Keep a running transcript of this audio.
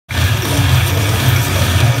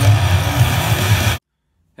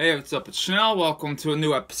Hey, what's up? It's Chanel. Welcome to a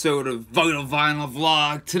new episode of Vital Vinyl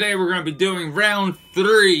Vlog. Today we're going to be doing round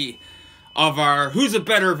 3 of our Who's a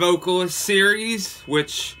Better Vocalist series,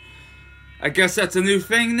 which I guess that's a new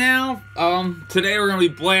thing now. Today we're going to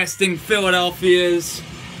be blasting Philadelphia's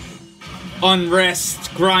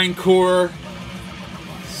Unrest-Grindcore.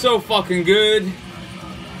 So fucking good.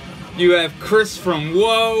 You have Chris from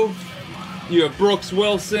Woe. You have Brooks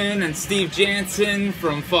Wilson and Steve Jansen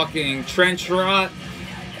from fucking Trench Rot.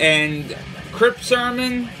 And Crip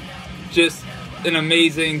Sermon, just an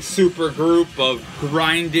amazing super group of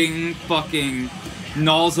grinding fucking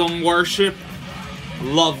Nalsum worship.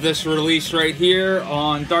 Love this release right here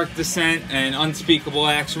on Dark Descent and Unspeakable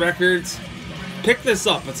Acts Records. Pick this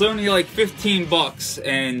up. It's only like 15 bucks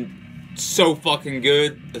and so fucking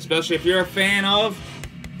good, especially if you're a fan of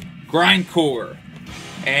grindcore.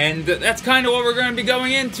 And that's kind of what we're going to be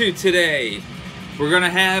going into today. We're going to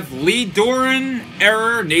have Lee Doran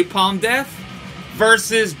era Napalm Death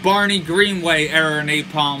versus Barney Greenway era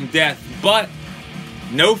Napalm Death. But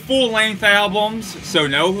no full-length albums, so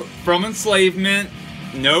no From Enslavement,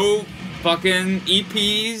 no fucking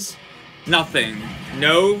EPs, nothing.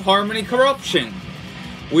 No Harmony Corruption.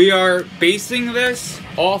 We are basing this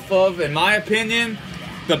off of, in my opinion,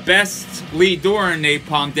 the best Lee Doran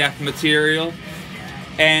Napalm Death material.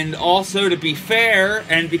 And also, to be fair,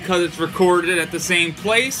 and because it's recorded at the same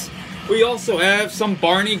place, we also have some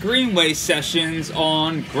Barney Greenway sessions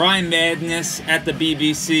on Grind Madness at the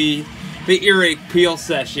BBC, the Earache Peel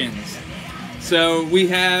sessions. So we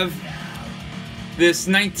have this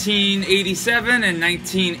 1987 and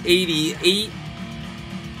 1988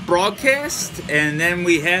 broadcast, and then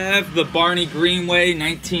we have the Barney Greenway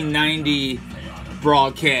 1990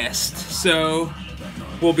 broadcast. So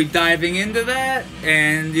we'll be diving into that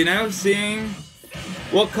and, you know, seeing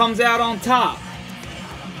what comes out on top.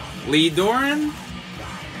 Lee Doran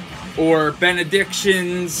or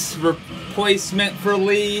Benediction's replacement for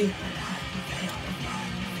Lee,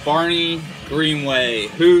 Barney Greenway,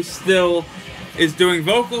 who still is doing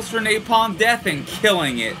vocals for Napalm Death and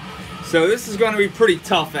killing it. So this is going to be pretty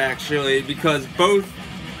tough, actually, because both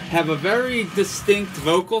have a very distinct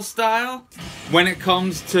vocal style when it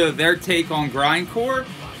comes to their take on grindcore.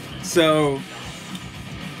 So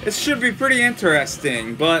it should be pretty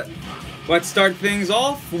interesting, but let's start things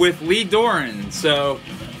off with Lee Doran. So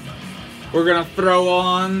we're gonna throw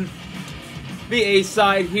on the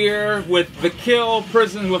A-side here with The Kill,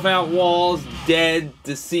 Prisons Without Walls, Dead,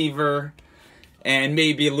 Deceiver, and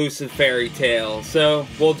maybe Elusive Fairy Tale. So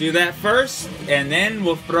we'll do that first, and then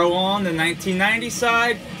we'll throw on the 1990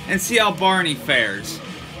 side and see how Barney fares.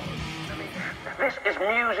 This is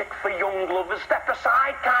music for young lovers. Step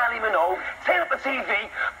aside, Kylie Minogue. Turn up the TV.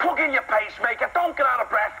 Plug in your pacemaker. Don't get out of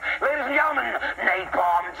breath. Ladies and gentlemen,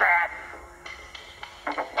 Napalm Death.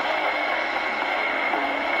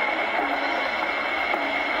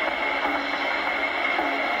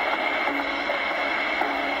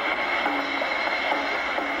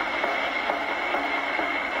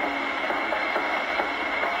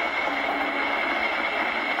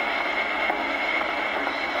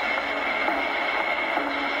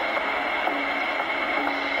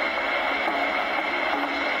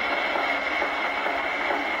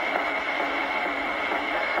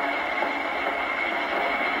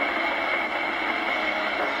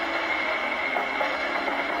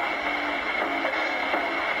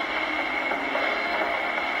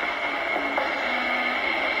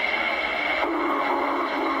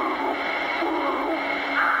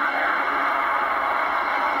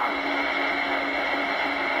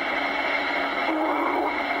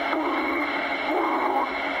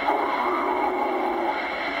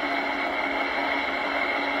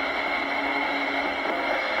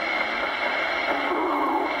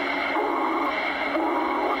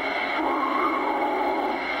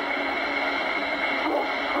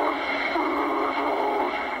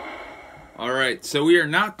 Alright, so we are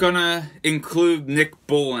not gonna include Nic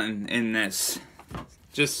Bullen in this.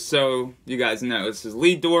 Just so you guys know, this is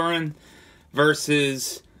Lee Doran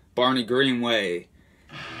versus Barney Greenway.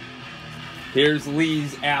 Here's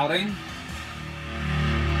Lee's outing.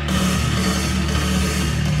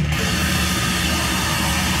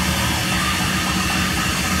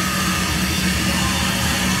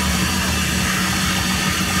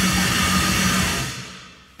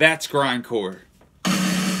 That's grindcore.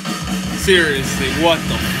 Seriously, what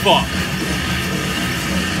the fuck?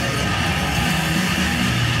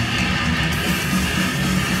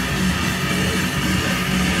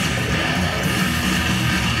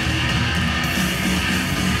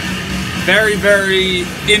 Very, very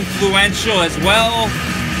influential as well.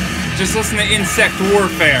 Just listen to Insect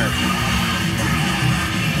Warfare.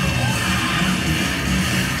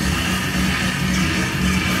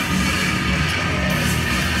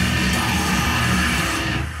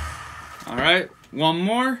 Alright, one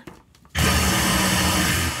more.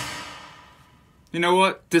 You know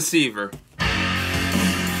what? Deceiver.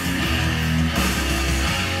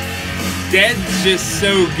 Dead's just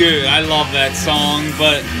so good. I love that song,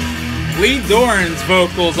 but Lee Doran's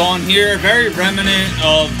vocals on here are very reminiscent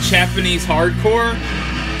of Japanese hardcore,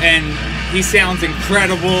 and he sounds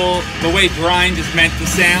incredible the way grind is meant to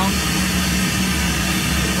sound.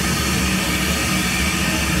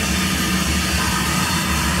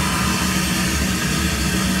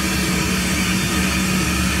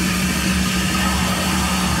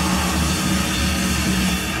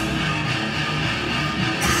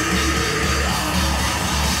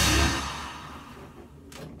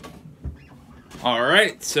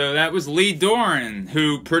 Alright, so that was Lee Doran,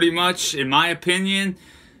 who pretty much, in my opinion,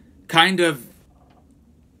 kind of,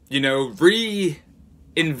 you know,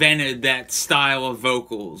 reinvented that style of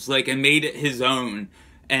vocals, like, and made it his own.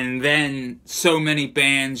 And then so many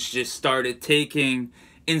bands just started taking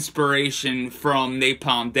inspiration from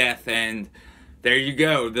Napalm Death, and there you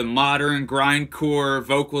go, the modern grindcore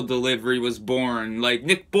vocal delivery was born. Like,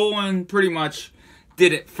 Nic Bullen pretty much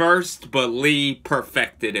did it first, but Lee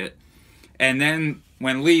perfected it. And then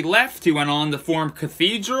when Lee left, he went on to form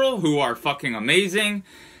Cathedral, who are fucking amazing.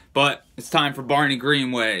 But it's time for Barney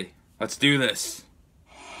Greenway. Let's do this.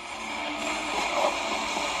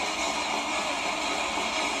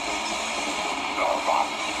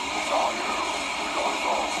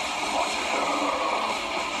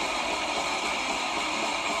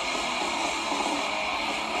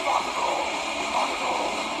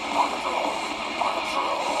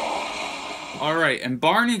 Alright, and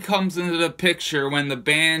Barney comes into the picture when the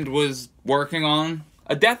band was working on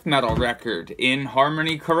a death metal record in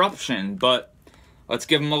Harmony Corruption. But let's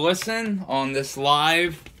give him a listen on this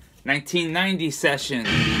live 1990 session.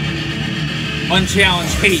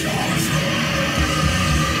 Unchallenged Hate.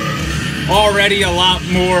 Already a lot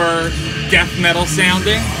more death metal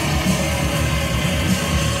sounding.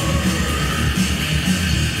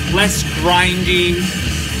 Less grindy.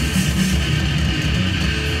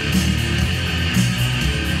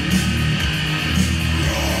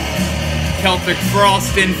 Celtic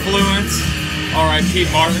Frost influence.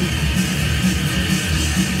 R.I.P. Martin.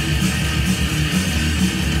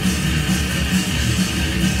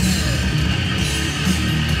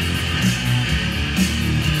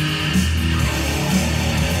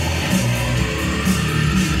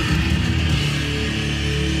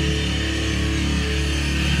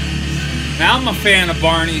 Now I'm a fan of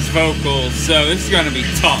Barney's vocals, so this is going to be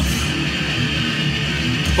tough.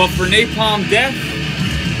 But for Napalm Death,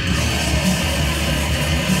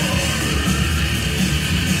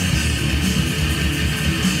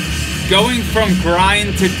 going from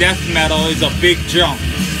grind to death metal is a big jump,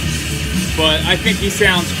 but I think he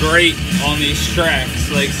sounds great on these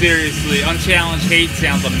tracks. Like, seriously, Unchallenged Hate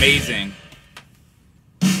sounds amazing.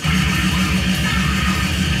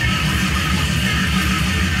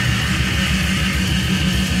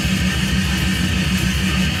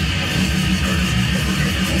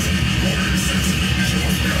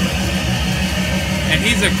 And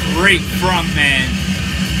he's a great frontman.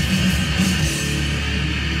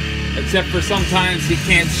 Except for sometimes he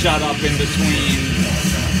can't shut up in between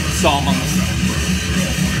songs.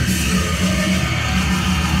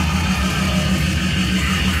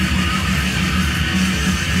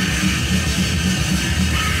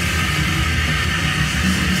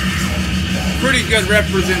 Pretty good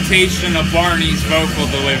representation of Barney's vocal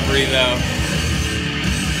delivery, though.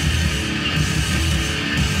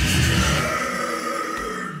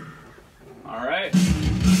 Alright.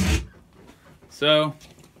 So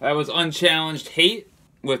that was Unchallenged Hate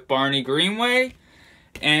with Barney Greenway.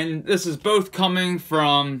 And this is both coming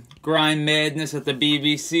from Grind Madness at the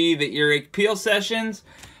BBC, the Earache Peel sessions.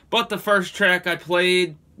 But the first track I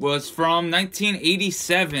played was from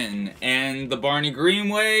 1987. And the Barney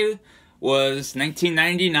Greenway was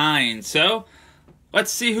 1999. So,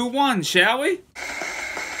 let's see who won, shall we?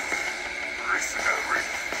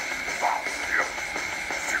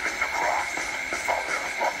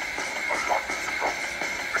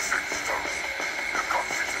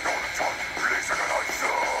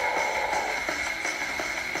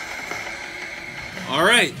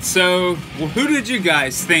 Alright, so who did you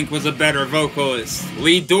guys think was a better vocalist?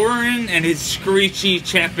 Lee Doran and his screechy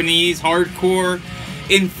Japanese hardcore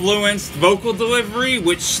influenced vocal delivery,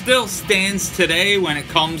 which still stands today when it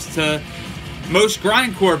comes to most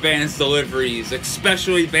grindcore bands' deliveries,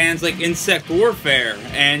 especially bands like Insect Warfare,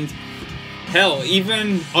 and hell,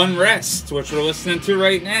 even Unrest, which we're listening to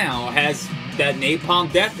right now, has that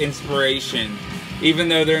Napalm Death inspiration, even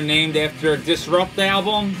though they're named after a Disrupt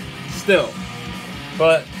album, still.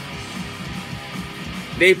 But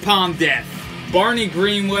Napalm Death. Barney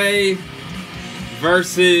Greenway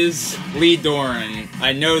versus Lee Doran.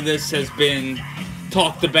 I know this has been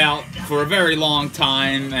talked about for a very long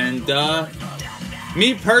time, and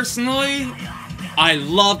me personally, I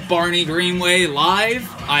love Barney Greenway live.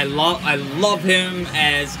 I love him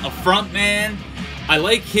as a frontman. I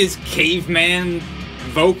like his caveman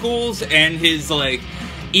vocals and his like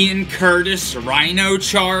Ian Curtis rhino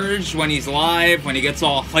charge when he's live, when he gets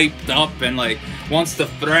all hyped up and like wants to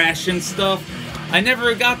thrash and stuff. I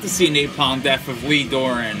never got to see Napalm Death with Lee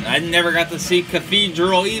Doran. I never got to see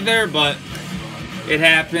Cathedral either, but it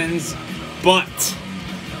happens. But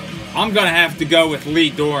I'm gonna have to go with Lee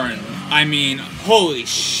Doran. I mean, holy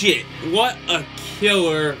shit, what a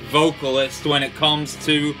killer vocalist when it comes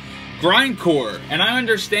to grindcore. And I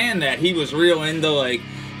understand that he was real into like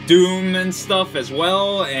doom and stuff as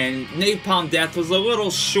well, and Napalm Death was a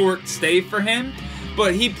little short stay for him,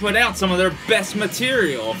 but he put out some of their best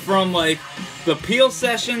material, from like the Peel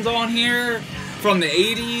sessions on here from the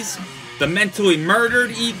 80s, the Mentally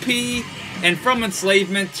Murdered EP, and From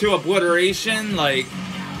Enslavement to Obliteration. Like,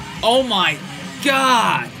 oh my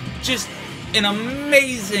god, just an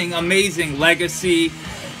amazing, amazing legacy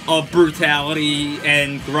of brutality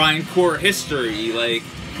and grindcore history. Like,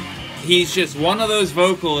 he's just one of those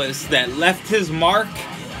vocalists that left his mark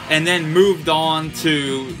and then moved on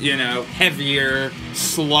to, you know, heavier,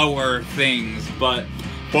 slower things. But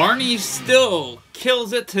Barney still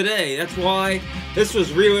kills it today. That's why this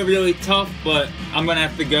was really, really tough, but I'm gonna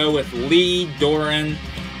have to go with Lee Doran.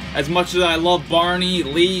 As much as I love Barney,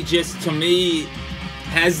 Lee just, to me,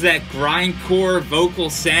 has that grindcore vocal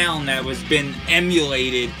sound that was been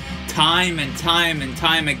emulated time and time and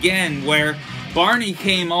time again, where Barney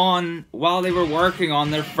came on while they were working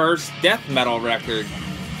on their first death metal record.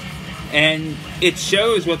 And it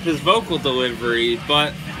shows with his vocal delivery,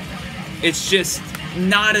 but it's just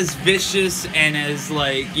not as vicious and as,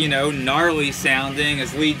 like, you know, gnarly sounding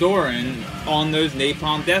as Lee Doran on those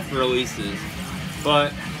Napalm Death releases.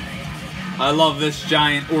 But I love this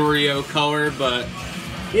giant Oreo color. But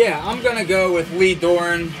yeah, I'm gonna go with Lee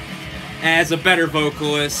Doran as a better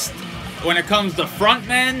vocalist. When it comes to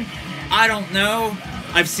frontmen, I don't know.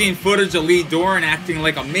 I've seen footage of Lee Doran acting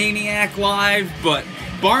like a maniac live, but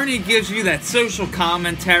Barney gives you that social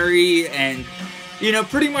commentary and, you know,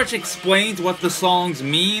 pretty much explains what the songs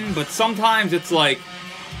mean, but sometimes it's like,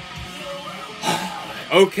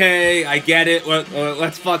 okay, I get it,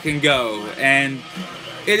 let's fucking go. And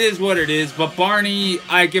it is what it is, but Barney,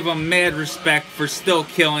 I give him mad respect for still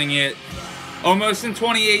killing it almost in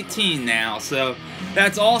 2018 now, so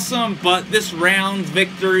that's awesome. But this round's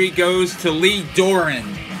victory goes to Lee Doran,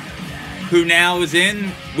 who now is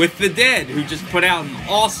in with the Dead, who just put out an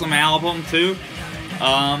awesome album too.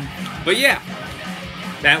 But yeah,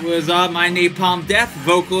 that was my Napalm Death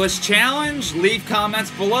Vocalist Challenge. Leave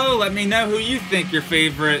comments below. Let me know who you think your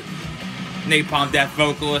favorite Napalm Death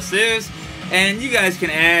vocalist is. And you guys can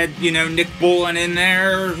add, you know, Nic Bullen in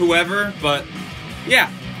there or whoever. But yeah,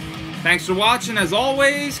 thanks for watching. As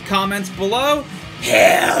always, comments below.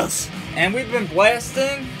 Hells! And we've been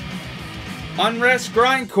blasting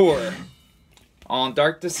Unrest-Grindcore on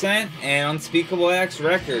Dark Descent and Unspeakable Acts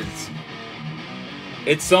Records.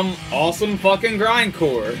 It's some awesome fucking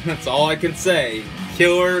grindcore. That's all I can say.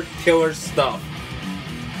 Killer, killer stuff.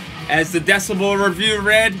 As the Decibel review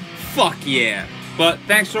read, fuck yeah. But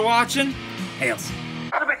thanks for watching. Hails.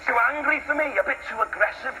 That's a bit too angry for me, a bit too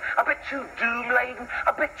aggressive, a bit too doom-laden,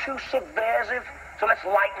 a bit too subversive. So let's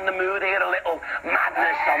lighten the mood here, a little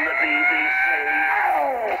madness on the BBC.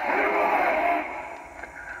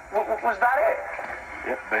 Was that it?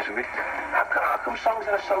 Yep, basically. How come songs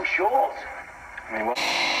are so short? I mean, what?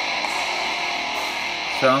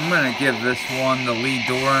 So I'm gonna give this one to Lee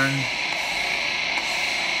Doran.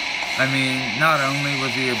 I mean, not only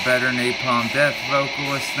was he a better Napalm Death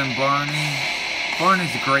vocalist than Barney,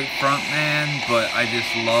 Barney's a great frontman, but I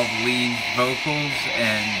just love Lee's vocals,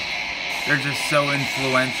 and they're just so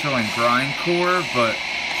influential in grindcore, but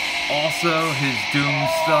also his doom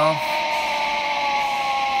stuff,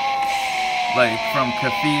 like from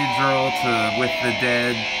Cathedral to With the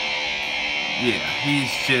Dead. Yeah,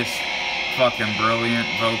 he's just fucking brilliant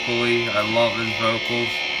vocally. I love his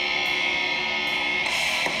vocals.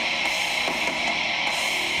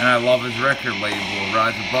 And I love his record label,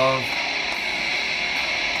 Rise Above.